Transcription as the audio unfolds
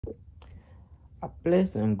A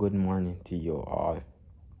pleasant good morning to you all.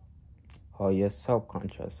 How your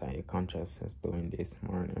subconscious and your consciousness doing this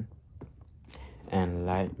morning?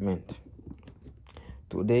 Enlightenment.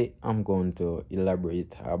 Today I'm going to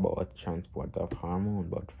elaborate about transport of hormone,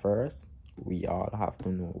 but first we all have to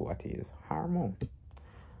know what is hormone.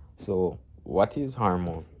 So what is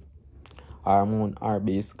hormone? Hormones are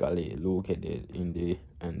basically located in the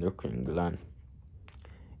endocrine gland,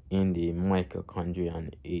 in the mitochondria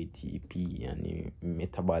and ATP and the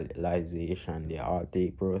metabolization. They all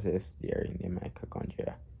take process there in the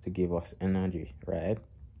mitochondria to give us energy, right?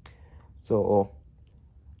 So,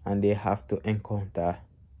 and they have to encounter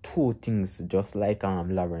two things, just like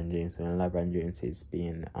LeBron James, when LeBron James is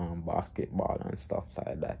playing basketball and stuff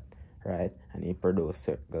like that, right? And he produces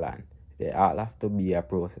sweat gland. They all have to be a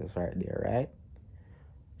process right there, right?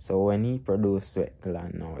 So when he produces sweat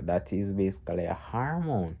gland now, that is basically a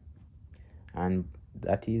hormone, and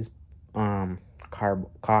that is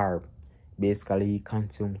carb. Basically he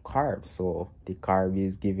consumes carbs, so the carb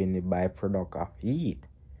is giving the byproduct of heat,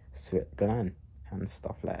 sweat gland and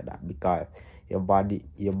stuff like that, because your body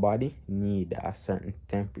need a certain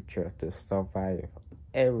temperature to survive.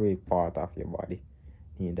 Every part of your body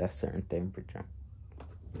need a certain temperature.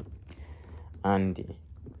 And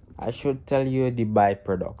I should tell you the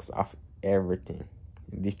byproducts of everything.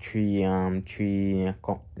 The three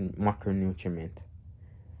macronutrient.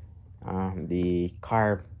 The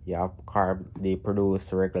carb, they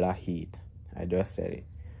produce regular heat. I just said it.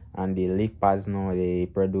 And the lipids now, they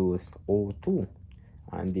produce O2.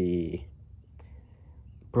 And the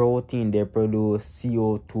protein, they produce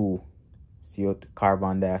CO2,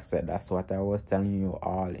 carbon dioxide. That's what I was telling you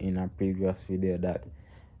all in a previous video, that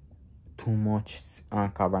too much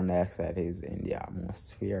carbon dioxide is in the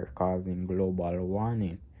atmosphere causing global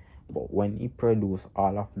warming. But when it produces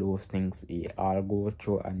all of those things, it all go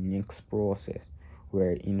through a next process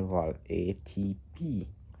where it involves ATP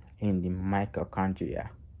in the mitochondria,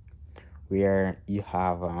 where you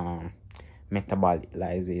have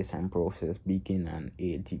metabolization process begin and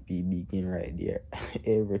ATP begin right there.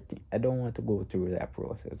 Everything. I don't want to go through that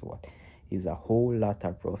process, but it's a whole lot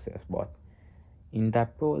of process. But in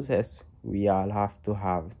that process, we all have to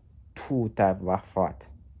have two types of fat,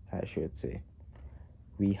 I should say.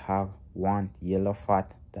 We have one yellow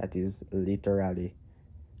fat, that is literally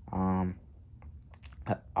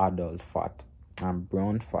adult fat, and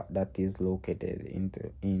brown fat, that is located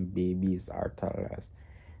in babies' arteries.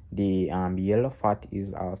 The yellow fat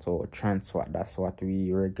is also trans fat. That's what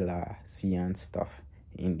we regular see and stuff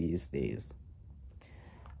in these days.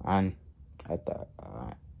 And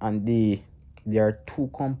there are two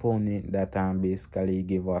components that basically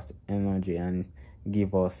give us energy and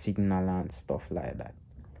give us signal and stuff like that.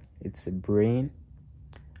 It's the brain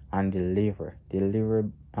and the liver. The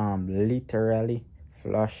liver literally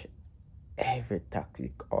flush every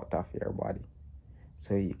toxic out of your body,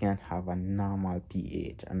 so you can have a normal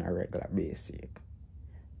pH on a regular basis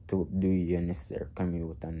to do your necessary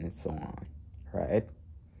commute and so on, right?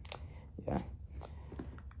 Yeah.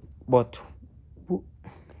 But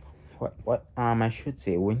what I should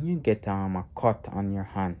say, when you get a cut on your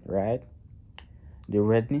hand, right, the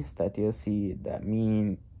redness that you see, that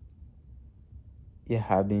mean you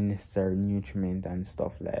have the necessary nutriment and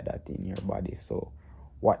stuff like that in your body. So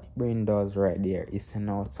what brain does right there is send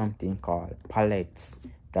out something called pellets,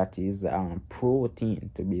 that is protein,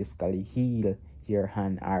 to basically heal your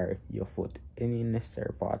hand or your foot, any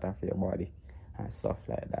necessary part of your body and stuff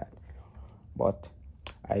like that. But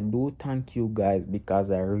I do thank you guys, because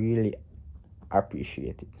I really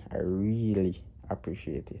appreciate it. I really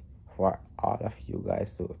appreciate it for all of you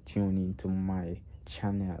guys to tune into my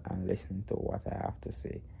channel and listen to what I have to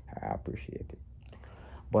say. I appreciate it.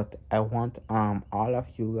 But I want all of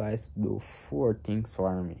you guys to do 4 things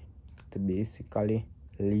for me: to basically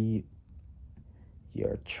leave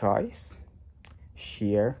your choice,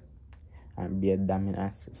 share, and be a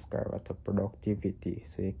dominant subscriber to Productivity,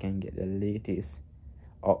 so you can get the latest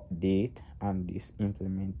update on this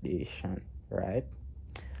implementation, right?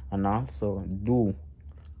 And also do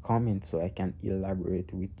comment so I can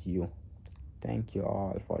elaborate with you. Thank you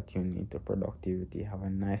all for tuning into Productivity. Have a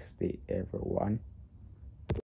nice day, everyone.